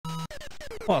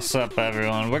What's up,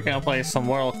 everyone? We're gonna play some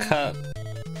World Cup.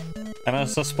 I know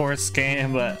it's a sports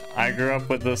game, but I grew up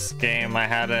with this game. I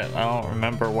had it. I don't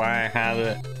remember why I had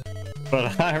it,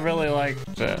 but I really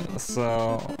liked it.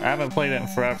 So I haven't played it in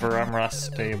forever. I'm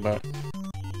rusty, but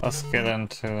let's get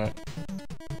into it.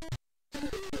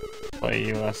 Play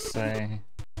USA.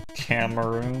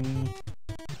 Cameroon.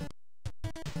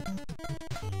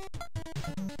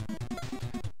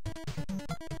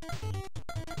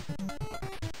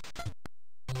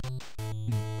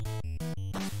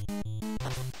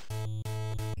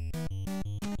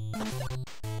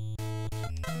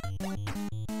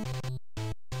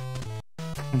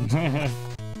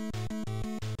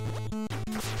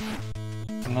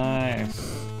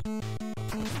 Nice.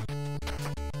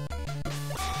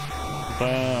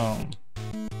 Boom.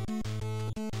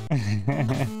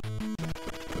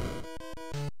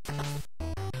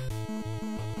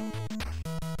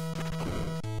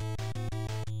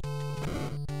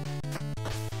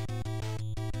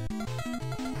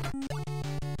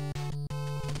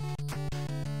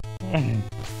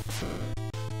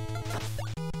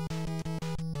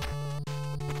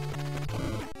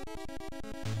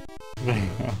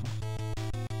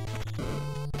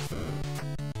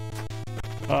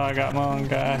 Oh, I got my own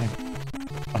guy.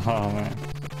 Oh man.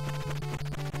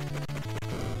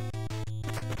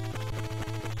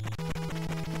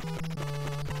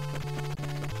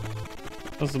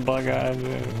 What's the bug guy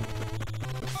do?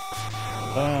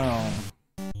 Boom.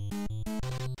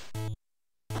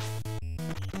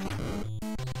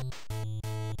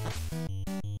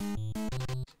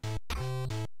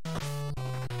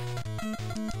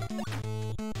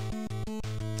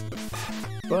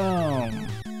 Boom.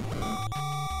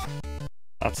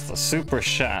 That's the super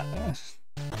shot.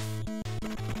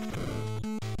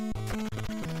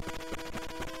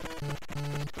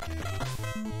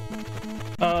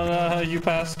 Oh no, you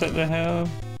passed it to him.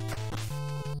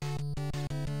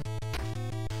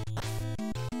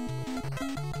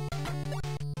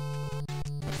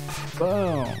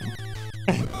 Boom.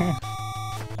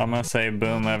 I'm gonna say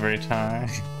boom every time.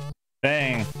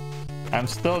 Dang. I'm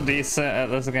still decent at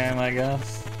this game, I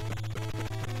guess.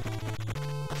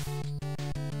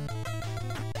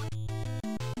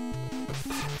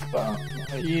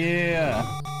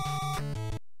 Yeah.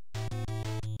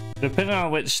 Depending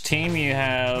on which team you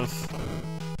have,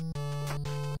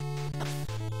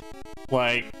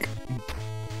 like,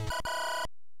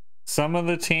 some of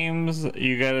the teams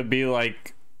you gotta be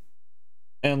like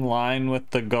in line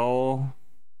with the goal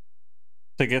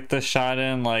to get the shot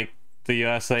in, like the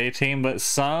USA team, but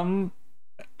some,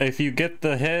 if you get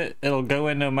the hit, it'll go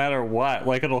in no matter what.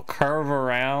 Like, it'll curve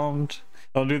around.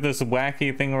 It'll do this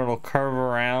wacky thing where it'll curve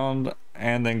around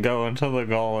and then go into the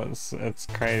goal. It's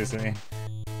crazy.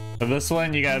 But this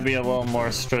one, you gotta be a little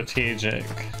more strategic.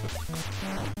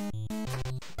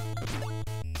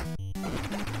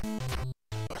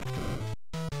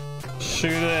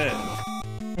 Shoot it!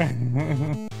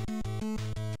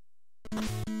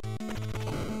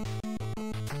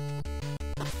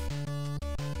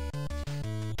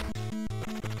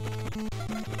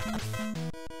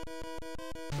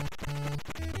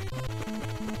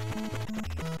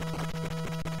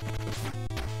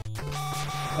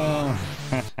 Oh.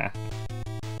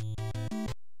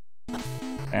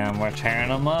 And we're tearing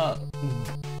them up.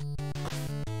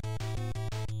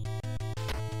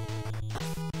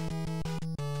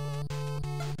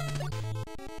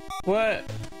 What?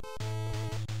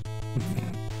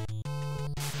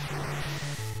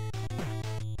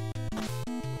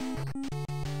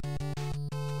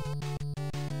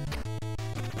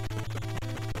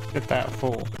 Get that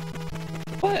fool.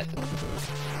 What?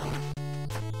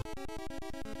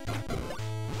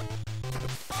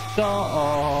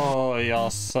 Oh, y'all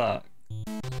suck.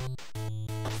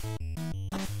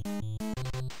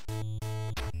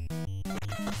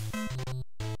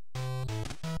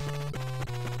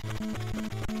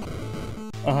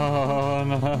 Oh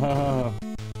no.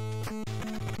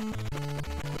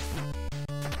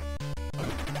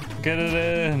 Get it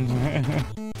in.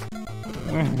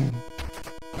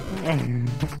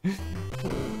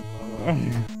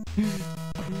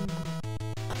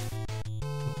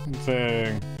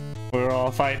 Dang. We were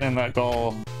all fighting in that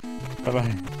goal. But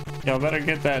y'all better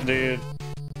get that dude.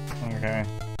 Okay.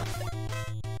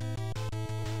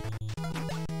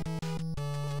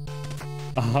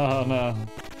 Oh no.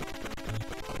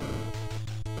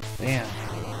 Damn.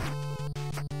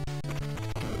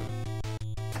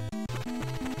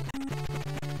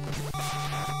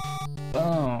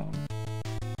 Boom.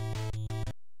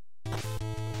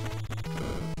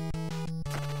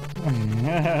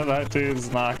 That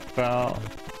dude's knocked out.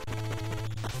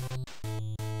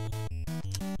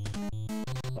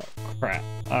 Crap,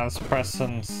 I was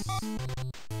pressing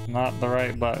not the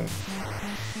right button.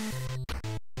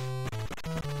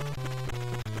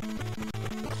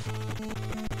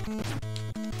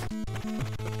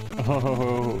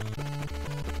 Oh.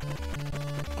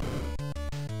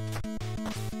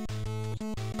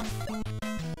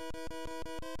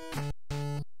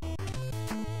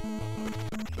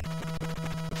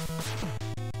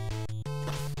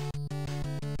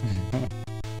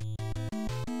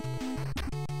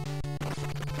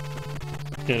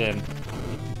 Get in.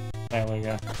 There we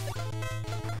go.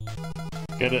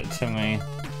 Get it to me.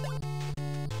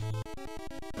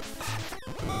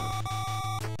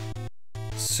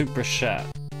 Super shot.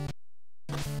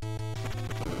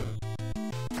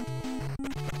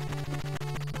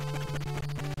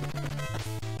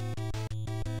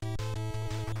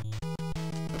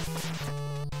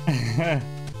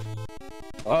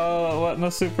 Oh, it wasn't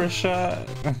a super shot.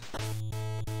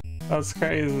 That's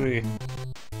crazy.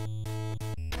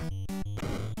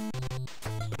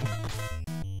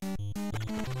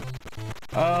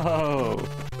 Oh,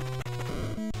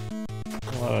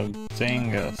 what a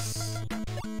dingus.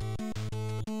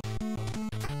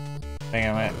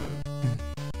 Damn it.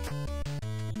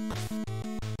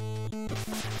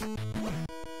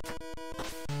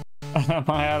 Am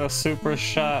I out of super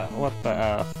shot? What the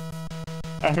F?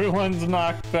 Everyone's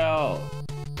knocked out.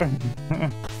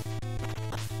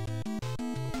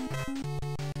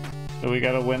 So we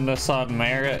gotta win this on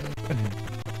merit.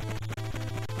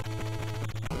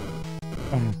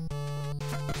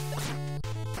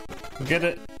 Get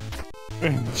it.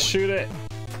 Shoot it.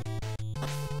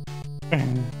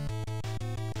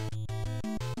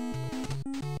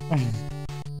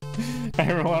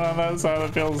 Everyone on that side of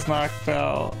the field's knocked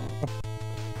out.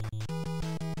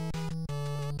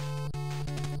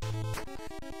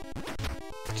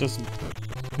 Just...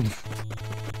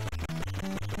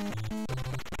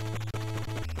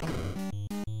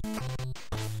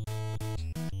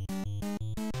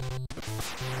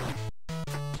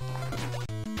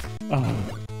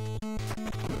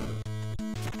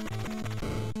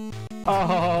 Oh,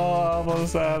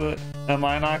 almost had it. Am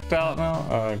I knocked out now?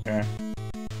 Oh, okay.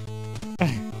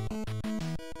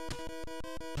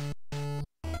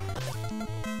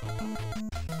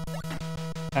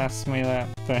 Pass me that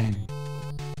thing.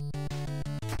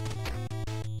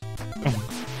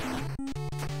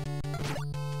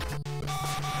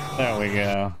 There we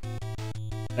go.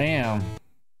 Damn.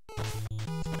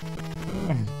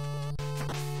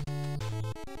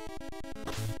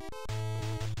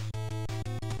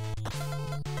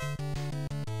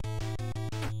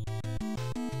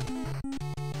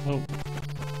 Oh.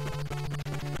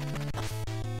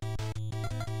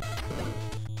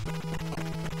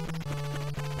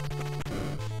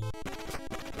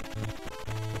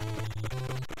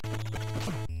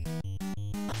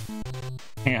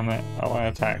 Damn it, I want to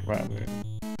attack that dude.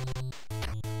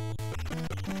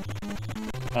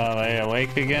 Are they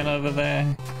awake again over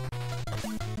there?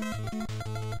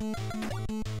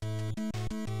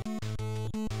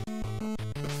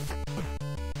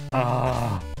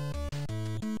 Ah.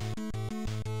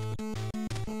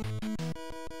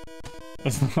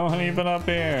 There's no one even up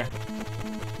here.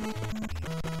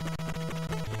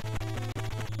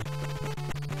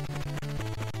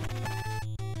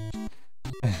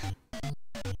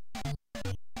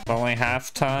 Only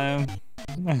halftime.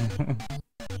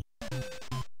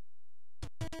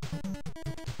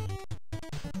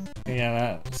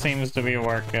 Yeah, that seems to be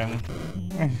working.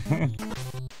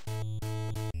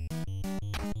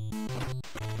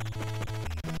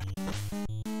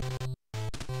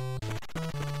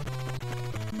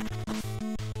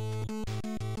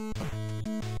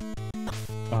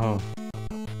 Oh.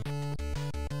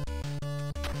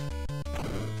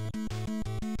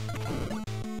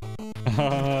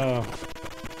 Oh.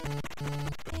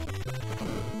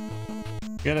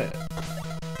 Get it.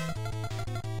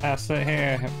 Pass it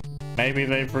here. Maybe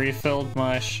they've refilled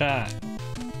my shot.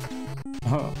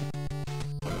 Oh.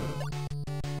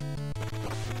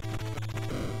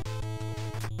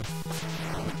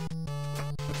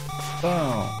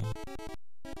 Boom.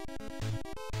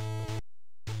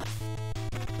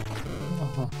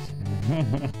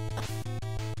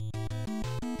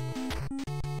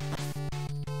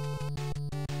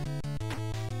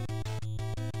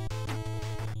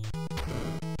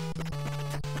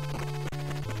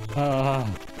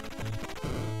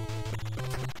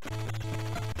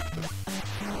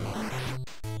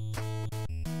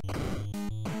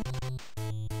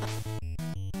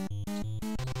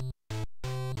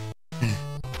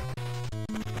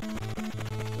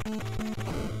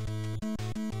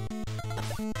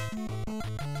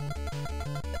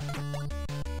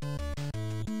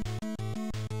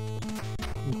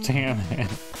 damn it.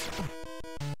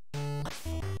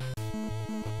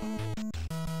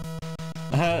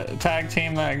 Tag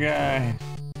team that guy.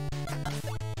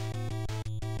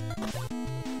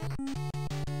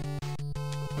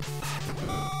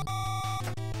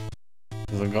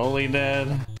 Is the goalie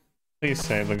dead? Please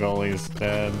say the goalie's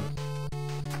dead.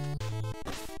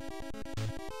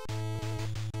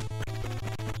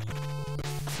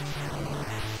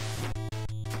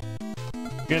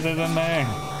 Get it in there.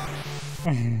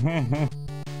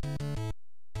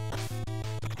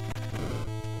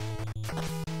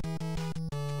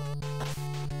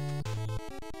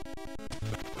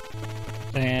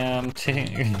 Damn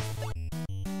team.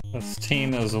 This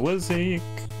team is weak.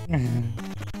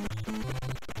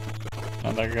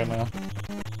 Now they're gonna.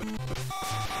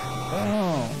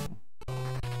 Oh,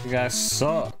 you guys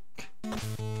suck.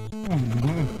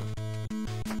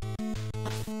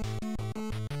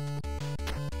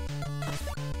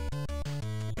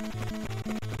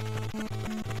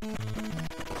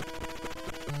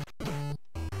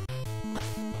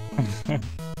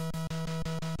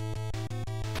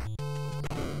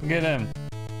 Get him.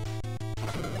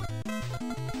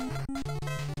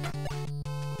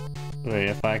 See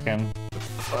if I can.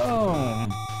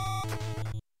 Boom.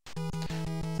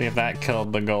 See if that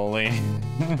killed the goalie.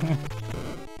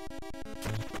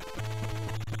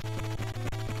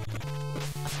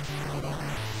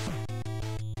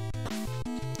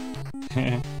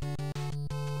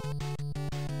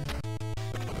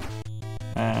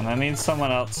 And I need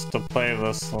someone else to play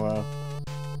this with.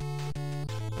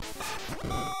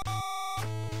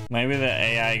 Maybe the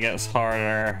AI gets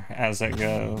harder as it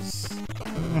goes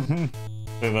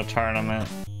through the tournament.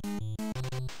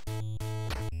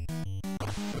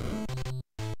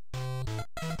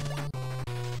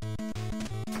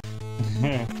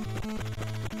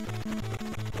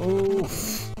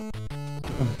 Oof.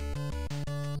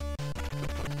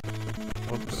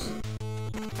 Whoops.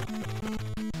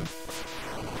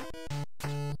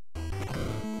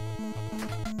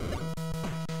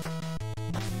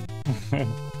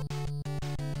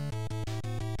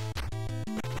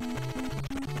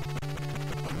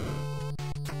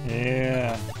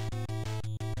 Yeah.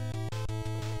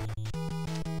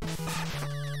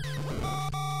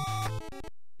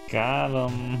 Got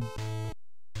him.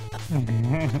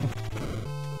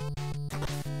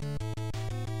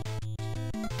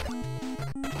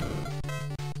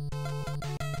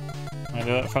 I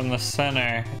do it from the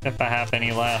center if I have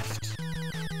any left.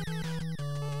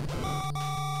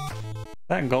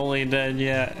 That goalie dead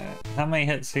yet? How many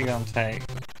hits he gonna take?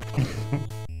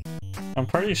 I'm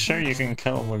pretty sure you can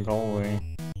kill the goalie.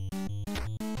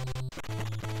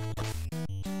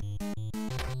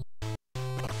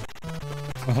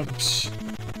 Oops.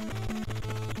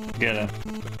 Get him.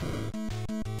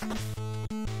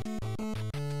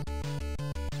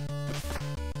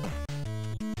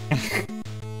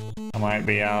 I might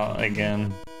be out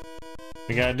again.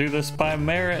 We gotta do this by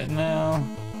merit now.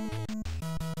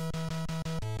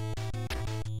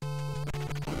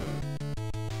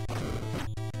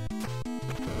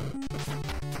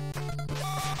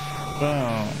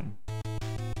 Boom.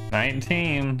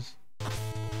 19.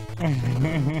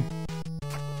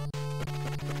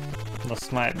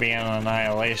 This might be an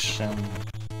annihilation.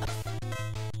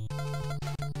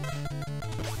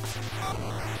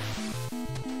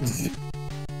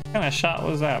 What kind of shot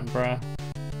was that, bruh?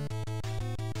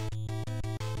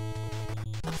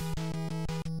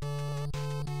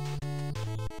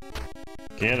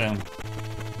 Get him.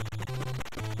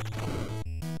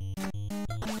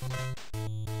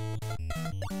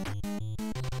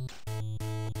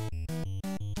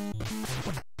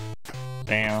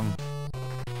 Damn.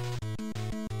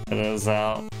 It is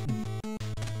out.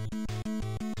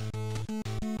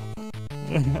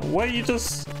 What, you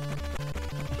just...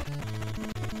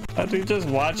 I think just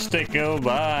watched it go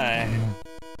by.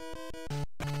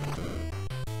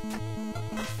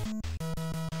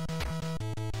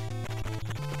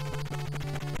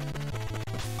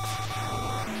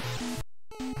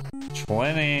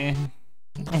 $20.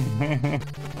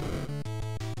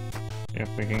 See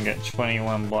if we can get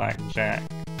 21 blackjack.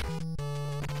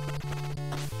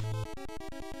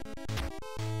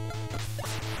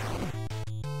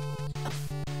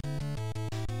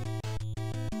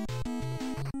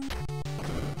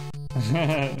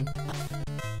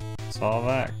 Saw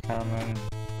that coming.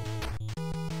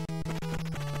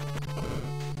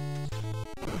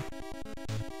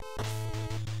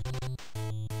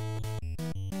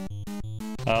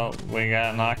 Oh, we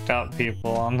got knocked out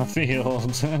people on the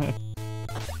field.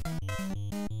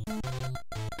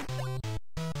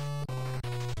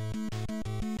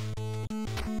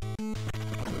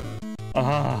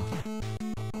 Ah,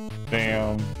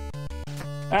 damn.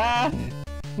 Ah,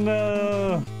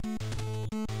 no.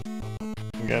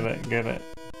 Get it, get it.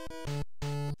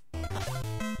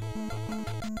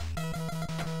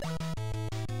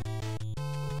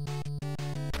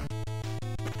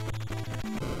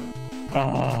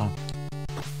 Ah.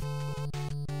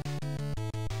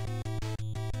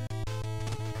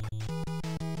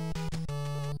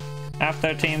 Half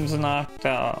their team's knocked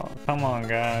out. Come on,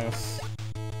 guys.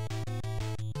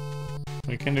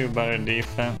 We can do better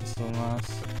defense than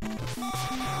this.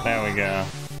 There we go.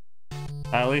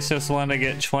 I at least just want to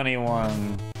get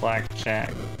 21.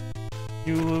 Blackjack.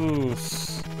 You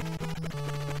lose.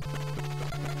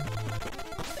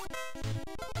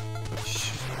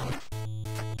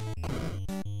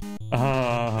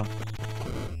 Ah.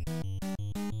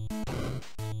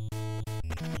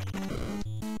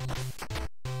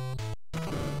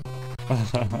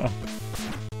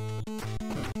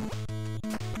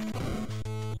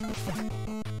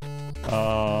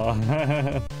 Oh.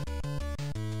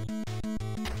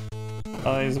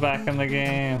 Oh, he's back in the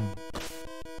game.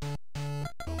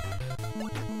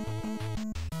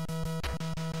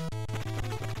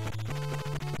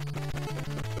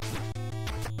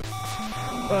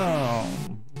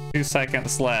 Boom. 2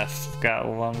 seconds left. Got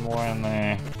one more in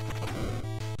there.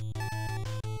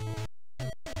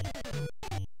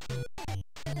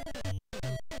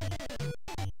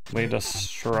 We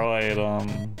destroyed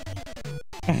them.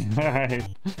 Alright,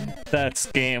 that's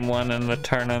game 1 in the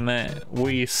tournament.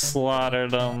 We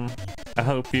slaughtered them. I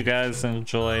hope you guys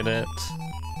enjoyed it.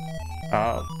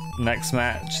 Next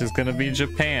match is gonna be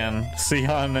Japan. See you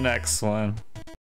on the next one.